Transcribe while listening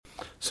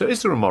So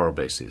is there a moral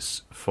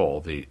basis for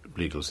the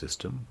legal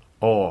system,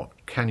 or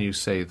can you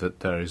say that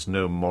there is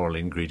no moral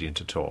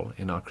ingredient at all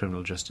in our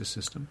criminal justice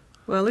system?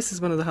 Well, this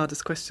is one of the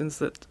hardest questions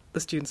that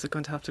the students are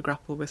going to have to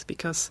grapple with,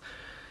 because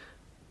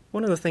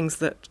one of the things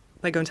that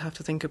they're going to have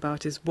to think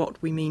about is what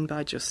we mean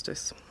by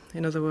justice.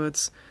 In other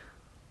words,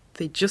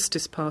 the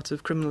justice part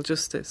of criminal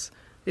justice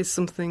is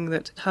something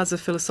that has a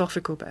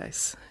philosophical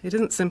base. It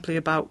isn't simply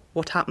about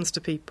what happens to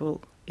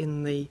people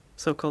in the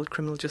so-called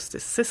criminal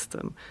justice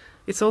system.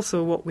 It's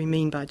also what we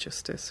mean by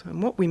justice.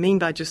 And what we mean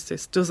by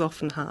justice does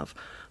often have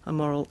a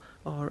moral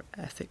or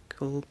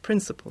ethical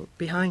principle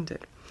behind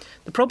it.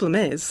 The problem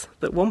is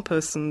that one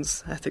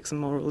person's ethics and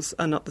morals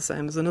are not the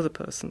same as another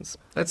person's.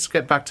 Let's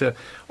get back to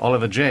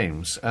Oliver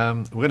James.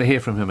 We're going to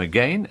hear from him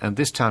again, and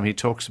this time he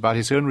talks about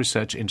his own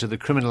research into the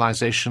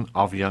criminalisation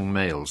of young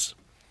males.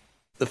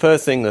 The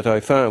first thing that I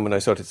found when I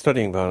started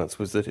studying violence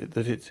was that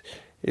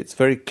it's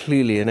very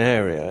clearly an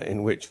area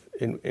in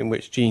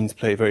which genes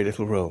play very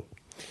little role.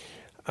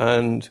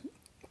 And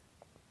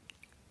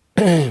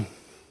when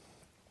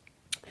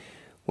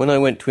I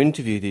went to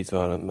interview these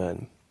violent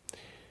men,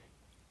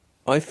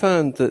 I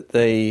found that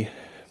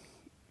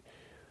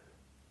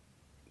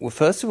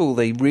first of all,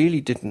 they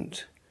really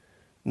didn't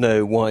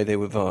know why they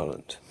were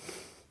violent,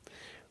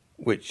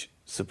 which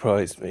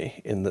surprised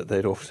me, in that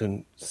they'd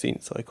often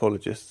seen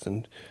psychologists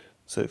and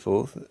so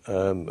forth,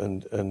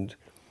 and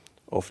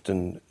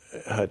often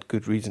had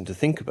good reason to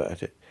think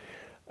about it.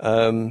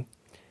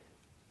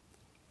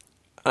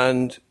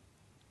 And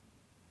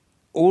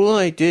all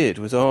I did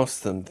was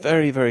ask them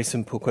very, very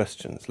simple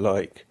questions,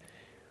 like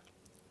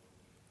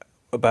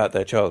about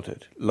their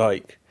childhood,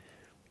 like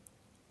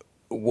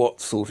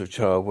what sort of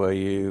child were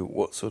you,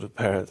 what sort of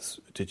parents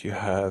did you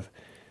have,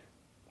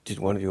 did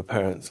one of your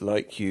parents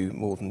like you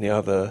more than the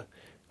other,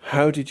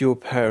 how did your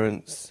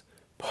parents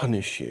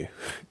punish you?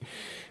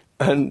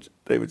 And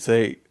they would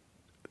say,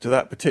 to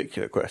that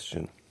particular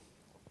question,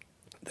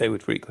 they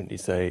would frequently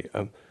say,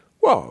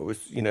 well, it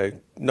was,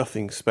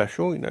 nothing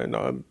special,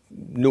 no,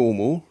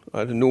 normal. I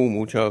had a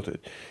normal childhood.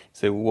 You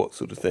say, well, what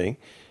sort of thing?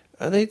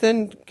 And they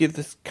then give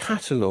this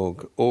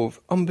catalogue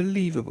of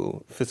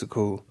unbelievable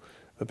physical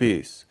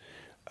abuse.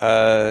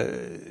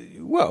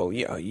 Well,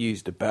 yeah, I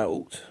used a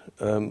belt.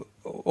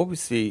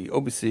 Obviously,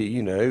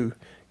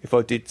 if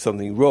I did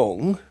something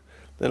wrong,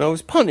 then I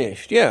was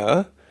punished,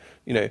 yeah.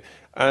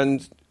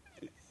 And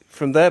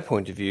from their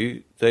point of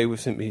view, they were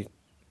simply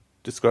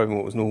describing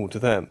what was normal to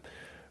them.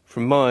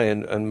 From my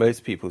and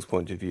most people's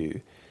point of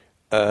view,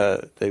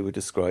 they were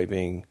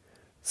describing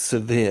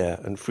severe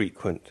and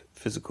frequent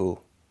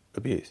physical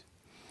abuse.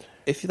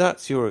 If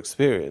that's your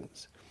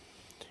experience,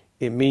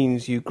 it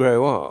means you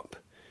grow up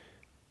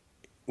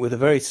with a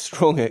very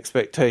strong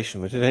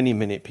expectation that at any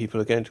minute people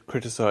are going to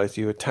criticise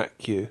you,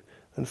 attack you,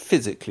 and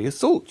physically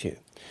assault you.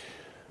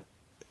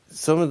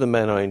 Some of the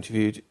men I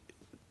interviewed,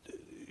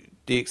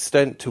 the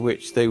extent to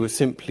which they were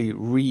simply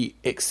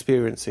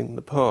re-experiencing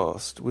the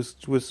past was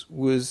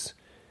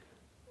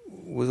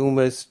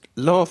almost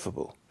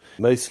laughable.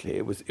 Mostly,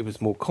 it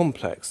was more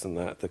complex than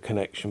that. The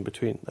connection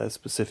between their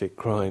specific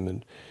crime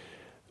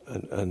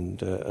and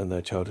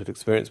their childhood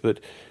experience, but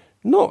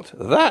not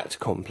that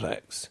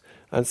complex.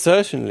 And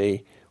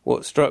certainly,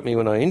 what struck me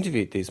when I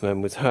interviewed these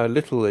men was how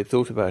little they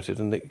thought about it,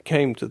 and it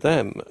came to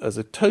them as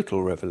a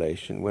total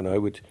revelation when I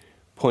would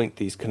point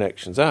these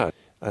connections out.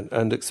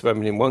 And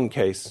experiment in one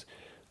case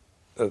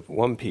of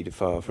one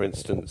paedophile, for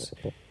instance,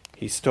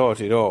 he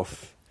started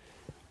off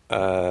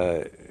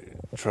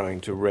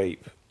trying to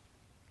rape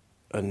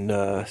a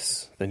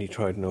nurse, then he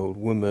tried an old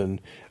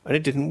woman, and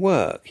it didn't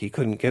work. He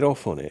couldn't get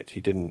off on it. He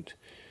didn't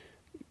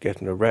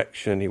get an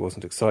erection. He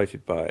wasn't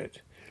excited by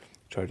it.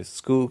 He tried a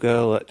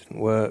schoolgirl, that didn't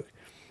work.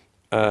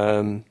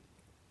 And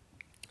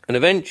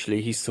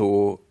eventually he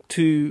saw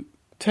 2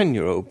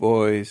 10-year-old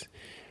boys,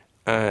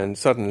 and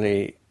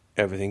suddenly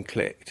everything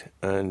clicked,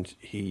 and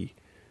he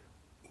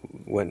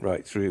went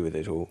right through with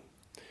it all.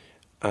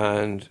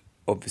 And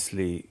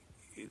obviously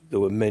there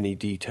were many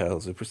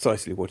details of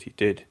precisely what he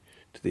did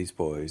to these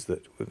boys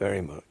that were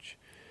very much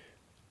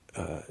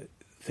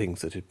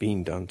things that had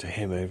been done to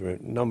him over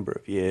a number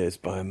of years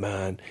by a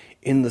man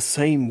in the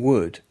same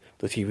wood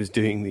that he was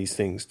doing these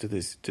things to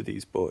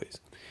these boys.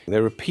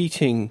 They're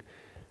repeating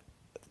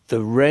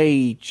the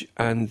rage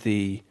and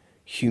the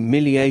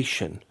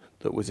humiliation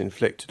that was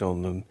inflicted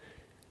on them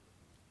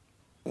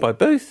by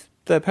both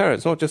their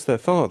parents, not just their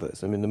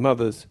fathers. I mean,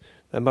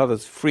 their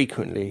mothers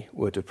frequently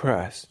were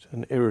depressed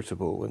and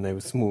irritable when they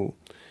were small,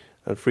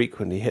 and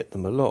frequently hit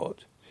them a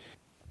lot.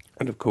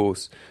 And of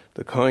course,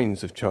 the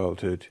kinds of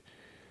childhood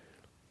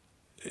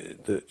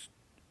that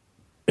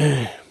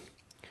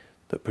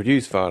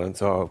produce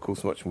violence are, of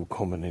course, much more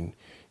common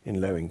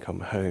in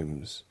low-income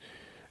homes.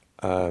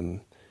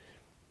 The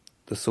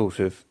sort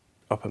of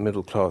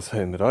upper-middle-class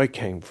home that I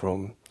came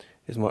from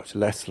is much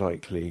less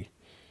likely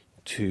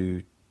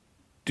to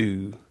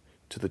do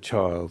to the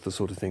child the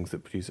sort of things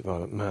that produce a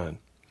violent man.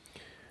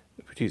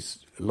 It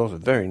produces a lot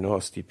of very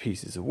nasty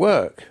pieces of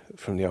work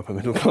from the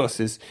upper-middle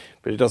classes,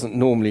 but it doesn't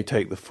normally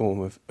take the form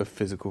of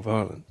physical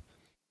violence.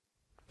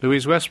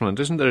 Louise Westmarland,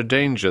 isn't there a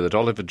danger that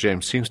Oliver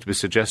James seems to be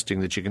suggesting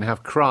that you can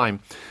have crime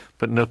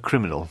but no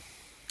criminal?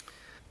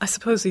 I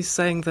suppose he's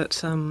saying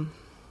that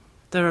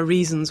there are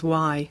reasons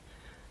why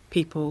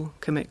people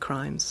commit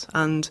crimes,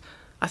 and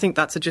I think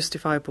that's a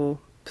justifiable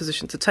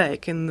position to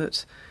take, in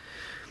that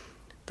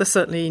there's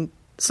certainly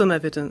some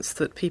evidence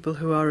that people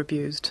who are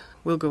abused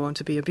will go on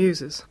to be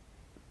abusers.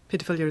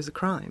 Paedophilia is a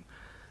crime.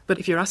 But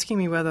if you're asking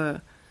me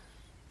whether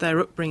their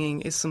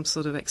upbringing is some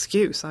sort of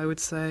excuse, I would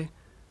say,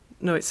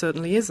 no, it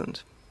certainly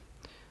isn't.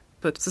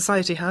 But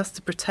society has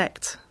to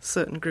protect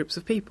certain groups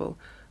of people,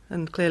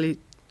 and clearly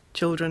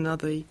children are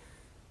the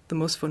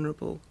most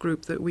vulnerable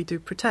group that we do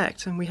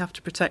protect, and we have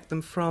to protect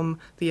them from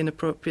the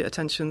inappropriate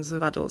attentions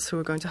of adults who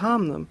are going to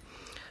harm them.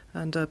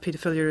 And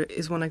paedophilia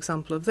is one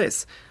example of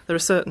this. There are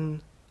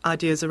certain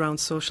ideas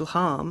around social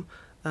harm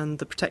and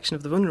the protection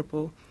of the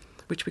vulnerable,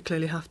 which we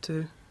clearly have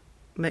to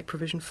make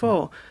provision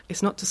for.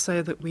 It's not to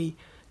say that we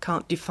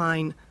can't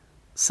define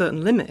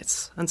certain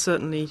limits, and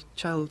certainly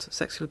child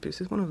sexual abuse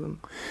is one of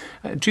them.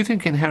 Do you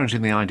think inherent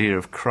in the idea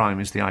of crime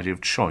is the idea of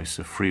choice,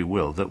 of free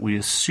will, that we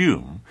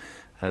assume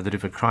that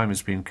if a crime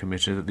has been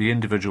committed, that the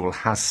individual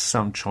has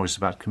some choice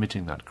about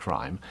committing that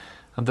crime,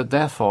 and that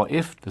therefore,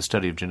 if the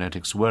study of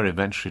genetics were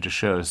eventually to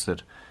show us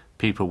that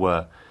people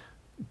were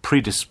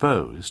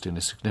predisposed in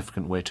a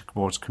significant way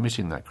towards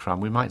committing that crime,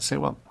 we might say,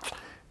 well,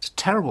 it's a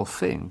terrible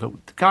thing,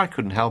 but the guy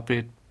couldn't help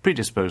it,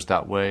 predisposed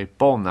that way,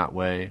 born that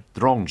way,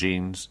 the wrong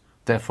genes,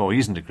 therefore he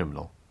isn't a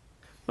criminal.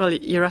 Well,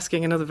 you're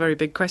asking another very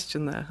big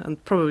question there,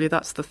 and probably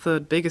that's the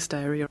third biggest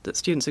area that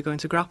students are going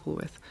to grapple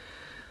with.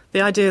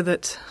 The idea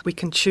that we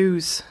can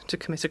choose to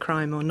commit a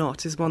crime or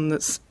not is one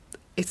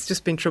it's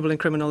just been troubling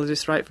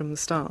criminologists right from the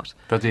start.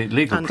 But the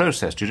legal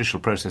process, judicial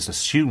process,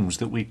 assumes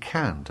that we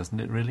can, doesn't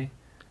it really?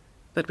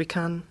 That we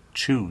can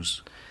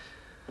choose.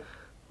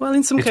 Well,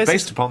 in some cases... It's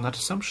based upon that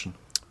assumption.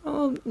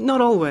 Well,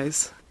 not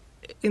always.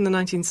 In the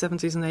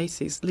 1970s and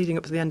 80s, leading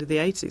up to the end of the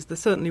 80s, there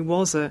certainly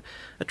was a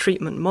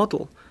treatment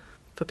model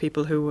for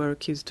people who were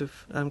accused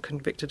of,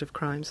 convicted of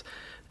crimes.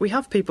 We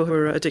have people who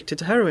are addicted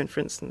to heroin, for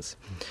instance,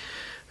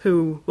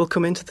 who will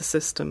come into the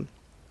system,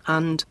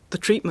 and the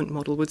treatment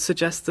model would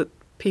suggest that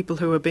people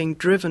who are being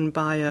driven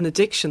by an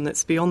addiction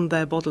that's beyond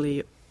their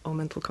bodily or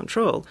mental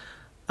control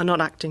are not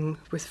acting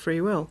with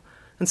free will.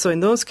 And so in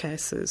those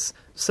cases,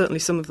 certainly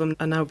some of them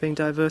are now being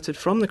diverted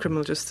from the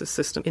criminal justice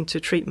system into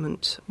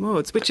treatment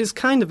modes, which is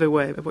kind of a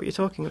way of what you're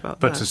talking about.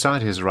 But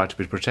society has a right to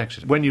be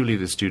protected. When you leave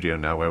the studio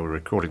now where we're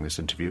recording this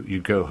interview,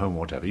 you go home,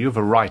 whatever, you have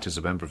a right as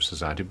a member of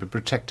society to be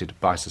protected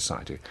by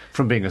society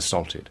from being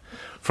assaulted,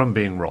 from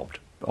being robbed,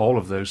 all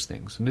of those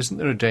things. And isn't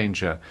there a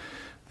danger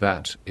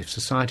that if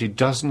society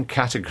doesn't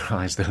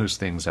categorise those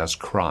things as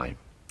crime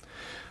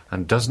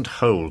and doesn't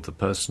hold the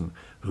person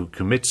who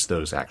commits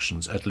those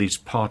actions at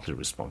least partly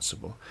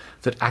responsible,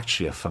 that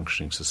actually a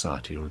functioning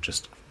society will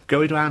just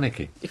go into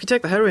anarchy? If you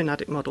take the heroin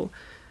addict model,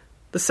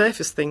 the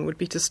safest thing would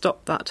be to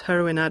stop that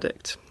heroin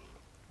addict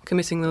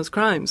committing those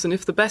crimes. And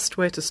if the best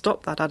way to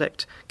stop that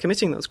addict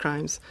committing those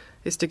crimes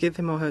is to give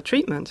him or her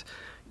treatment,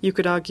 you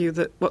could argue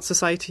that what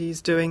society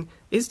is doing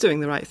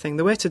the right thing.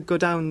 The way to go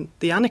down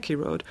the anarchy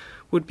road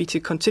would be to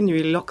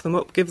continually lock them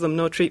up, give them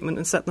no treatment,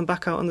 and set them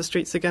back out on the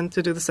streets again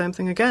to do the same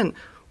thing again.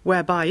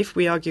 Whereby, if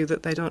we argue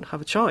that they don't have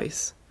a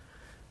choice,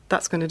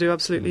 that's going to do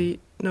absolutely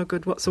no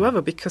good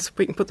whatsoever, because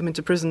we can put them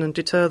into prison and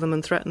deter them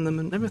and threaten them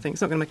and everything.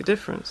 It's not going to make a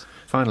difference.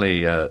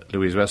 Finally,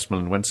 Louise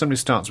Westmarland, when somebody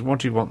starts, what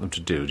do you want them to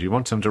do? Do you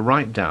want them to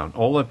write down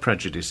all their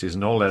prejudices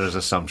and all their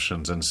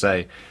assumptions and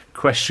say,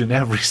 question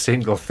every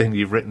single thing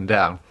you've written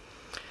down?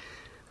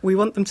 We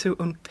want them to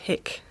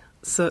unpick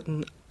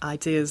certain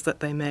ideas that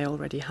they may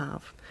already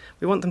have.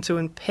 We want them to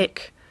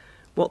unpick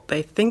what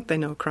they think they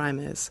know crime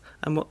is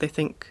and what they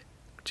think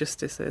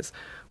justice is.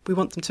 We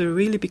want them to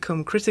really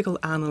become critical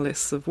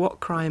analysts of what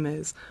crime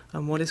is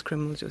and what is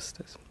criminal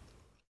justice.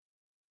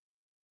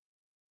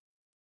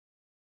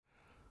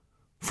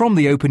 From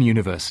the Open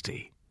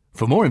University.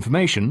 For more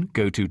information,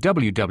 go to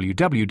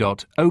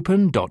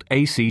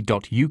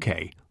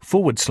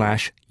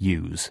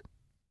www.open.ac.uk/use.